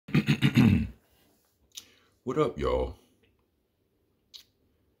What up, y'all?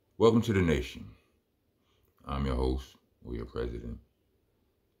 Welcome to the nation. I'm your host, or your president,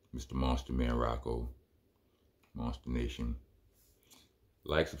 Mr. Monster Man Rocco, Monster Nation.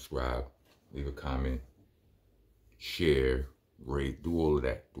 Like, subscribe, leave a comment, share, rate, do all of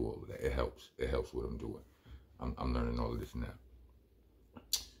that. It helps. It helps what I'm doing. I'm learning all of this now.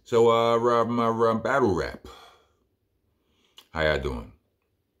 So, my battle rap. How y'all doing?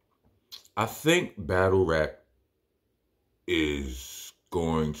 I think battle rap is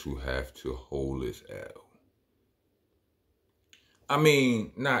going to have to hold its L. I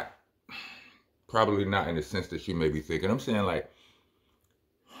mean, probably not in the sense that you may be thinking. I'm saying, like,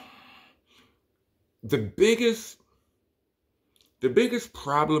 the biggest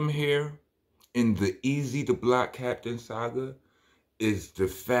problem here in the EAZY the Block Captain saga is the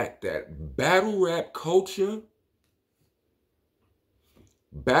fact that battle rap culture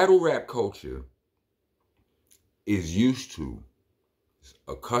is used to, is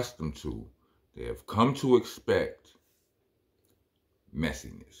accustomed to, they have come to expect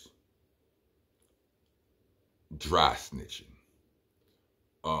messiness, dry snitching,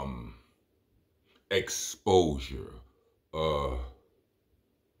 exposure,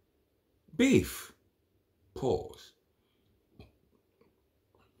 beef, pause.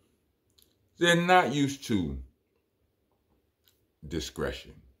 They're not used to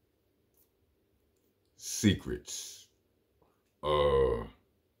discretion, secrets,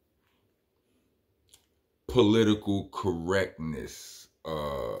 political correctness,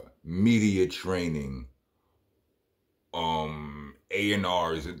 media training,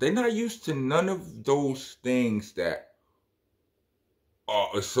 A&Rs. They're not used to none of those things that are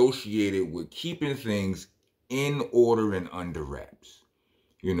associated with keeping things in order and under wraps.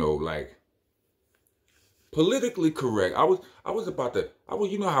 You know, like, politically correct.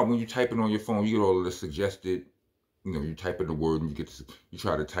 You know how when you're typing on your phone, you get all of the suggested, you type in the word and you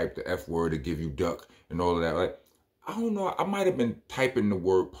try to type the F word to give you duck and all of that. Like, I don't know, I might have been typing the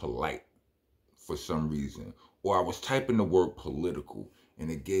word polite for some reason, or I was typing the word political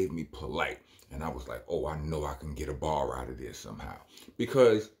and it gave me polite. And I was like, oh, I know I can get a bar out of this somehow.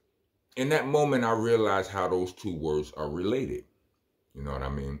 Because in that moment, I realized how those two words are related. You know what I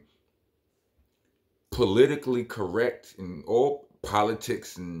mean? Politically correct and all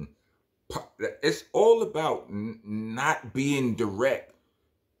politics, and it's all about not being direct.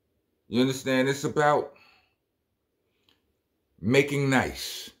 You understand? It's about making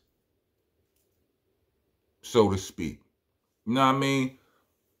nice, so to speak. You know what I mean?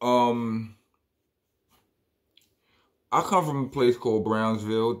 I come from a place called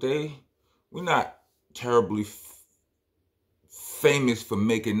Brownsville. We're not terribly famous for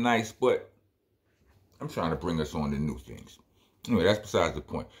making nice, but I'm trying to bring us on to new things. Anyway, that's besides the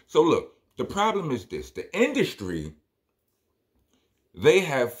point. So look, the problem is this. The industry, they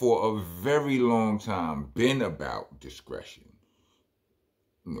have for a very long time been about discretion.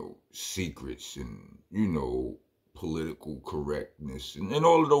 Secrets and, political correctness and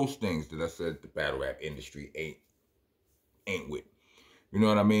all of those things that I said the battle rap industry ain't with. You know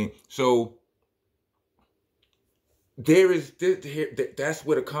what I mean? So that's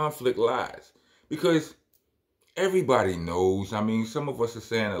where the conflict lies. Because everybody knows. I mean, some of us are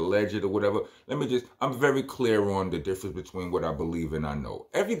saying alleged or whatever. I'm very clear on the difference between what I believe and I know.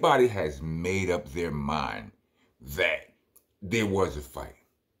 Everybody has made up their mind that there was a fight.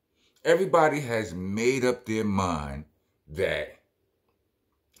 Everybody has made up their mind that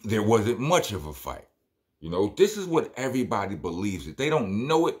there wasn't much of a fight. This is what everybody believes. They don't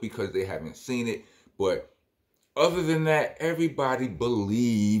know it because they haven't seen it. But other than that, everybody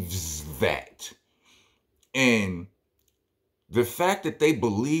believes that. And the fact that they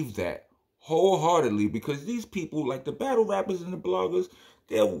believe that wholeheartedly, because these people, like the battle rappers and the bloggers,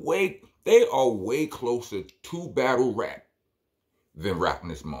 they are way closer to battle rap than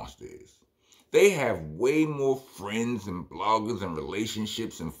Rockness Monster is. They have way more friends and bloggers and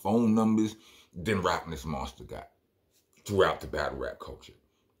relationships and phone numbers than Rockness Monster got throughout the battle rap culture.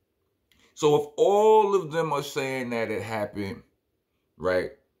 So if all of them are saying that it happened,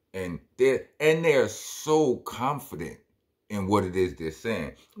 right, and they're so confident in what it is they're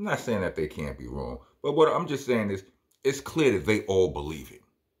saying, I'm not saying that they can't be wrong, but what I'm just saying is it's clear that they all believe it.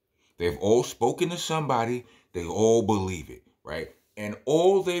 They've all spoken to somebody. They all believe it, right? And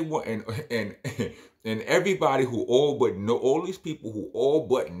all they want, and everybody who all these people who all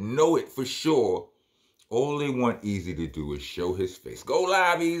but know it for sure, all they want EAZY to do is show his face. Go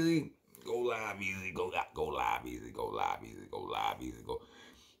live, EAZY. Go live, EAZY. Go live, EAZY. Go live, EAZY. Go.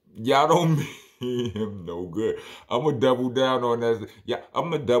 Y'all don't He ain't him no good. I'm going to double down on that. Yeah, I'm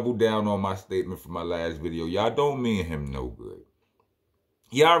going to double down on my statement from my last video. Y'all don't mean him no good.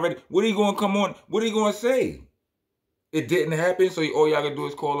 Y'all already, what are you going to come on? What are you going to say? It didn't happen, so all y'all gonna do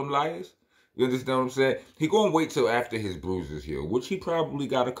is call them liars? You understand what I'm saying? He gonna wait till after his bruises heal, which he probably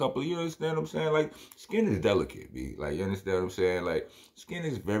got a couple. You understand what I'm saying? Like, skin is delicate, B. Like, you understand what I'm saying? Like, skin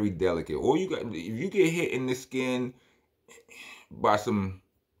is very delicate. All you got, if you get hit in the skin by some,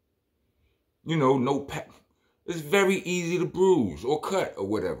 you know, it's very easy to bruise or cut or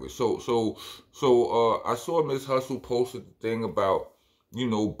whatever. So I saw Miss Hustle posted the thing about, you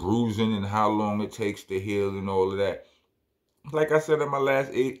know, bruising and how long it takes to heal and all of that. Like I said in my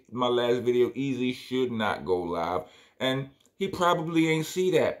last video, EAZY should not go live, and he probably ain't see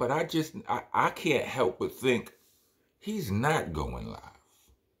that. But I can't help but think he's not going live,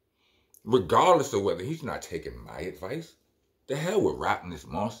 regardless of whether he's not taking my advice. The hell with Rockness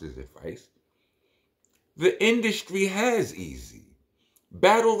Monster's advice. The industry has EAZY.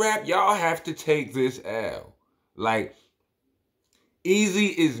 BattleRap, y'all have to take this L. Like,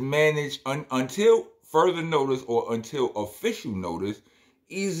 EAZY is managed until further notice or until official notice.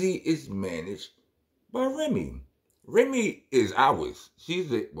 EAZY is managed by Remy. Remy is ours.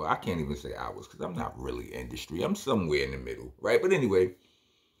 Well, I can't even say ours because I'm not really industry. I'm somewhere in the middle, right? But anyway,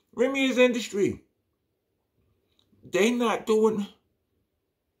 Remy is industry. They not doing,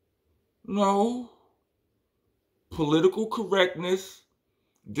 no, political correctness,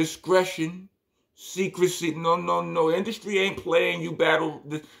 discretion, secrecy. No. Industry ain't playing you battle.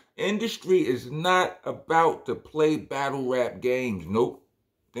 The industry is not about to play battle rap games. Nope.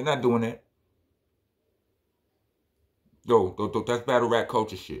 They're not doing that. No, that's battle rap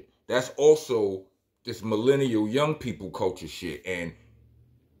culture shit. That's also this millennial young people culture shit. And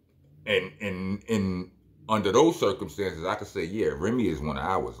under those circumstances, I could say, yeah, Remy is one of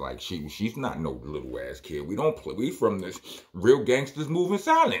ours. Like, she's not no little ass kid. We don't play. We from this real gangsters move in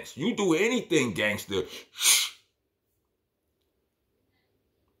silence. You do anything, gangster.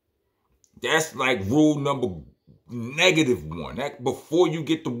 That's like rule number -1. That before you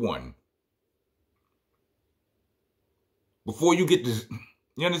get to 1. Before you get this,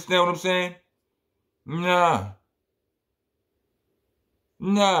 you understand what I'm saying? Nah.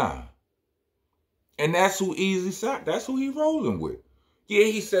 And that's who EAZY shot. That's who he rolling with. Yeah,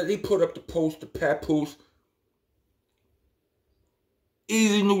 he said he put up the post to Papoose.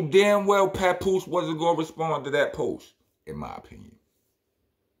 EAZY knew damn well Papoose wasn't going to respond to that post, in my opinion.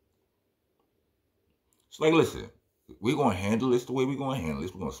 It's like, listen, we're going to handle this the way we're going to handle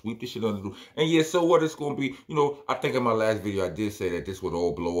this. We're going to sweep this shit under the... And yeah, so what it's going to be, you know, I think in my last video I did say that this would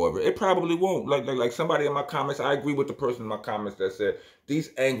all blow over. It probably won't. Like somebody in my comments, I agree with the person in my comments that said,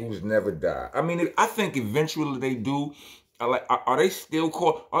 these angles never die. I mean, I think eventually they do. Are they still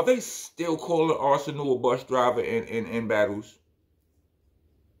calling Arsenal a bus driver in battles?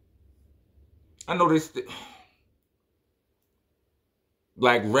 I know they still...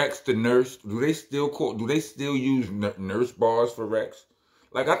 Like Rex the nurse, do they still use nurse bars for Rex?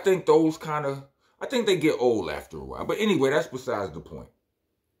 Like, I think those I think they get old after a while. But anyway, that's besides the point.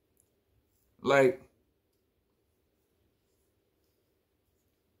 Like,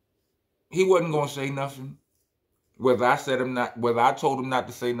 he wasn't gonna say nothing. Whether I told him not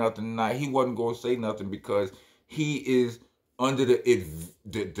to say nothing or not, he wasn't gonna say nothing because he is under the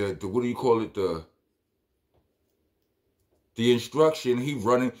what do you call it, the instruction. He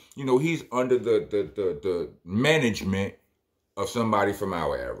running, you know, he's under the management of somebody from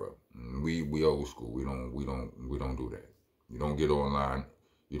our era. We old school. We don't do that. You don't get online.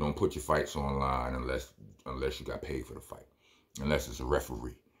 You don't put your fights online unless you got paid for the fight. Unless it's a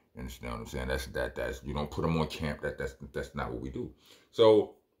referee. You understand what I'm saying? That's you don't put them on camp. That's not what we do.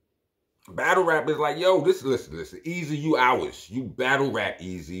 So battle rap is like, yo, listen, EAZY, you ours. You battle rap,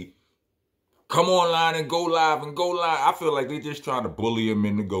 EAZY. Come online and go live I feel like they're just trying to bully him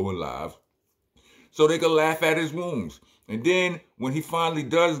into going live so they can laugh at his wounds. And then when he finally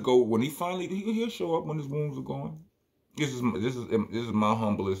does go, he'll show up when his wounds are gone. This is my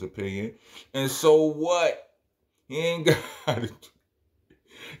humblest opinion. And so what? He ain't got it.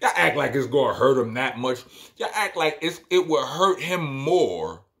 Y'all act like it's gonna hurt him that much. Y'all act like it will hurt him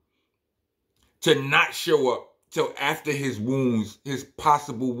more to not show up till after his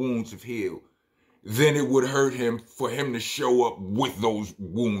possible wounds have healed, then it would hurt him for him to show up with those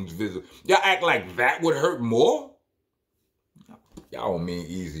wounds visible. Y'all act like that would hurt more? Y'all don't mean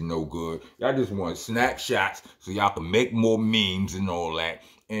EAZY no good. Y'all just want snapshots so y'all can make more memes and all that.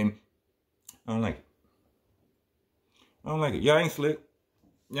 And I don't like it. I don't like it. Y'all ain't slick.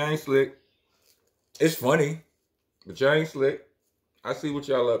 Y'all ain't slick. It's funny, but y'all ain't slick. I see what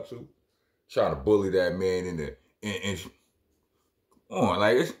y'all up to. trying to bully that man in on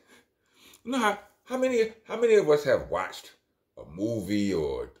like it's, you know how many of us have watched a movie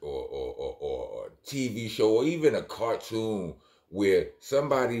or a TV show or even a cartoon where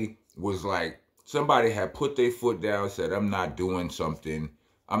somebody was like, somebody had put their foot down, said, I'm not doing something,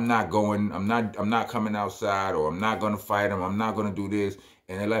 I'm not coming outside, or I'm not gonna fight him, I'm not gonna do this.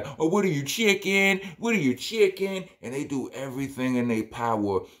 And they're like, oh, what are you, chicken? What are you, chicken? And they do everything in their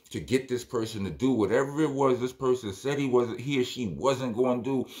power to get this person to do whatever it was this person said he or she wasn't going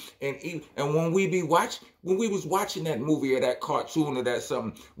to do. And when we was watching that movie or that cartoon or that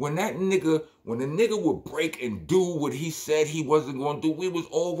something, when the nigga would break and do what he said he wasn't going to do, we was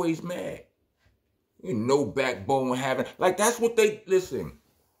always mad. No backbone having, like, that's what they, listen,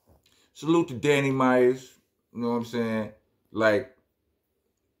 salute to Danny Myers, you know what I'm saying? Like,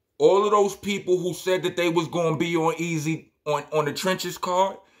 all of those people who said that they was going to be on EAZY, on the Trenches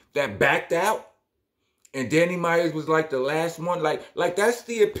card, that backed out, and Danny Myers was like the last one, like that's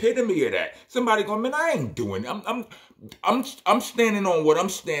the epitome of that. Somebody going, man, I ain't doing it. I'm standing on what I'm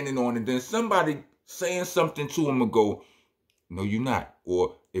standing on, and then somebody saying something to him and go, no, you're not.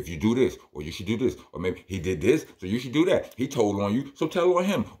 Or if you do this, or you should do this, or maybe he did this, so you should do that. He told on you, so tell on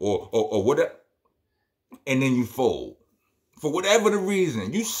him, or whatever, and then you fold. For whatever the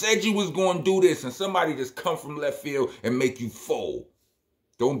reason, you said you was going to do this, and somebody just come from left field and make you fold.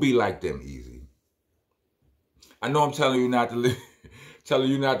 Don't be like them, EAZY. I know I'm telling you not to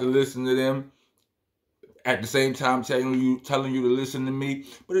listen to them. At the same time, telling you to listen to me,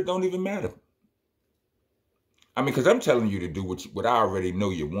 but it don't even matter. I mean, because I'm telling you to do what I already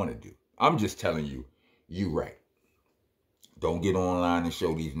know you want to do. I'm just telling you, you right. Don't get online and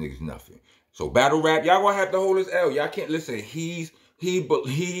show these niggas nothing. So BattleRap, y'all gonna have to hold his L. Y'all can't listen. He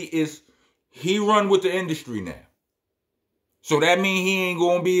run with the industry now. So that means he ain't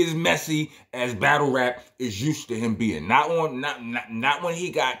gonna be as messy as BattleRap is used to him being. Not when he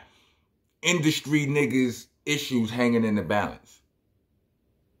got industry niggas issues hanging in the balance.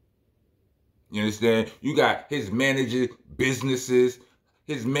 You understand? You got his manager businesses,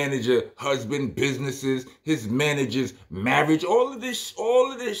 his manager husband businesses, his manager's marriage, all of this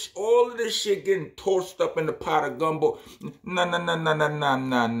shit getting tossed up in the pot of gumbo. Nah.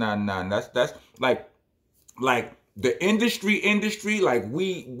 That's like the industry, like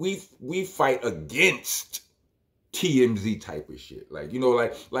we fight against TMZ type of shit. Like, you know,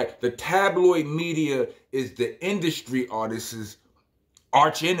 like the tabloid media is the industry artist's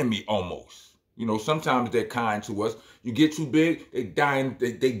arch enemy almost. You know, sometimes they're kind to us. You get too big, they dying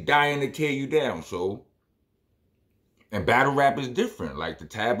to tear you down. So, and BattleRap is different. Like the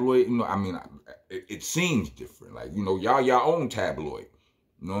tabloid, you know, I mean, it seems different. Like, you know, y'all own tabloid.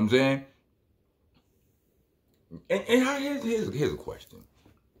 You know what I'm saying? And here's a question.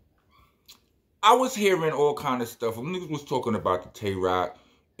 I was hearing all kind of stuff. Niggas was talking about the Tay-Rock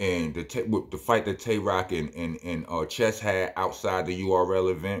and the fight that Tay-Rock and Chess had outside the URL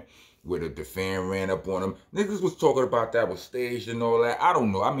event, where the fan ran up on him. Niggas was talking about that was staged and all that. I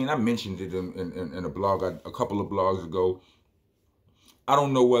don't know. I mean, I mentioned it in a blog a couple of blogs ago. I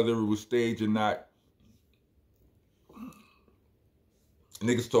don't know whether it was staged or not.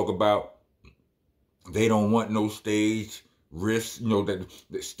 Niggas talk about they don't want no stage riffs. You know, that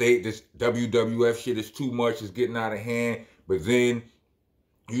this WWF shit is too much. It's getting out of hand. But then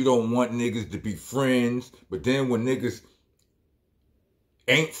you don't want niggas to be friends. But then when niggas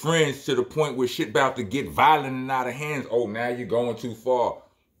ain't friends to the point where shit about to get violent and out of hands, oh, now you're going too far.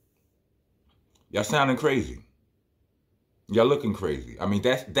 Y'all sounding crazy. Y'all looking crazy. I mean,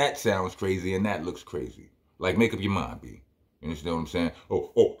 that sounds crazy and that looks crazy. Like, make up your mind, B. You understand what I'm saying?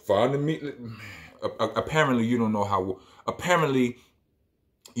 Oh, find me. Apparently, you don't know how. Apparently,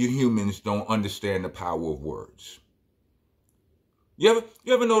 you humans don't understand the power of words. You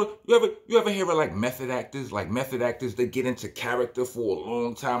ever hear of like method actors? Like method actors, they get into character for a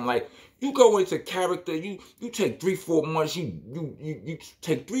long time. Like, you go into character, you take 3-4 months, you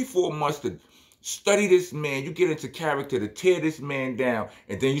take 3-4 months to study this man, you get into character to tear this man down,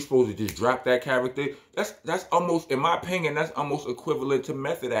 and then you're supposed to just drop that character. That's almost, in my opinion, that's almost equivalent to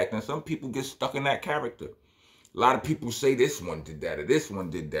method acting. Some people get stuck in that character. A lot of people say this one did that, or this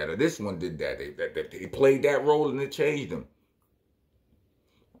one did that, or this one did that. They played that role and it changed them.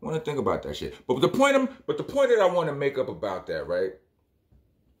 I want to think about that shit. But the point that I want to make up about that, right?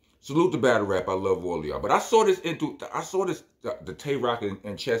 Salute to BattleRap. I love all of y'all. But I saw the Tay-Rock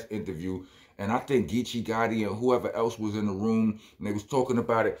and Chess interview, and I think Geechee Gotti and whoever else was in the room, and they was talking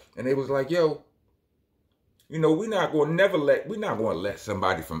about it, and they was like, yo, You know, we're not gonna let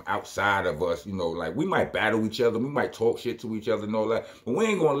somebody from outside of us, you know, like we might battle each other, we might talk shit to each other and all that, but we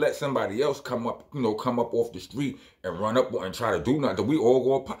ain't gonna let somebody else come up off the street and run up and try to do nothing. We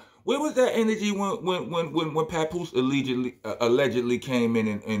all go. Where was that energy when Papoose allegedly came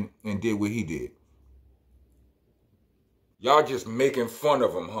in and did what he did? Y'all just making fun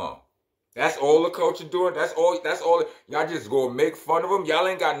of him, huh? That's all the culture doing. That's all. Y'all just gonna make fun of him. Y'all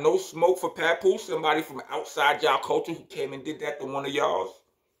ain't got no smoke for Papoose, somebody from outside y'all culture who came and did that to one of y'all's.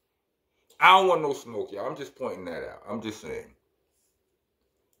 I don't want no smoke, y'all. I'm just pointing that out. I'm just saying.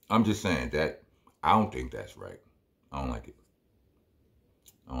 That I don't think that's right. I don't like it.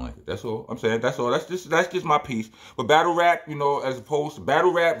 That's all I'm saying. That's all. That's just my piece. But battle rap, you know, as opposed to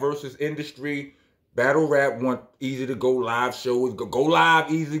battle rap versus industry. Battle rap want easy to go live shows. Go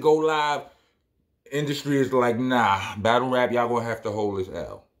live, easy, go live. Industry is like, nah, battle rap, y'all gonna have to hold this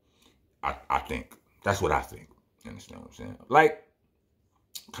L. I think. That's what I think. You understand what I'm saying? Like,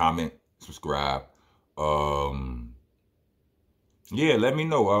 comment, subscribe. Yeah, let me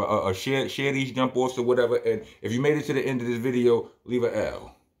know. Share these jump offs or whatever. And if you made it to the end of this video, leave an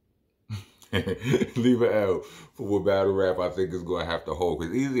L. Leave an L for what battle rap I think is going to have to hold.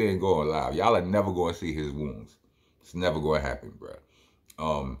 Because EAZY ain't going live. Y'all are never going to see his wounds. It's never going to happen, bro.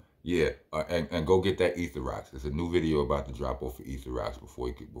 Yeah, and go get that Ether Rocks. There's a new video about to drop off for Ether Rocks before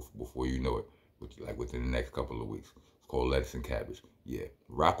you know it, like within the next couple of weeks. It's called Lettuce and Cabbage. Yeah,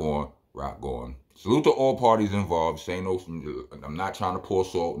 rock on, rock on. Salute to all parties involved. I'm not trying to pour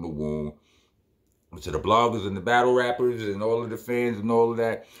salt in the wound. But to the bloggers and the battle rappers and all of the fans and all of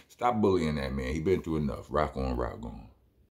that, stop bullying that man. He been through enough. Rock on, rock on.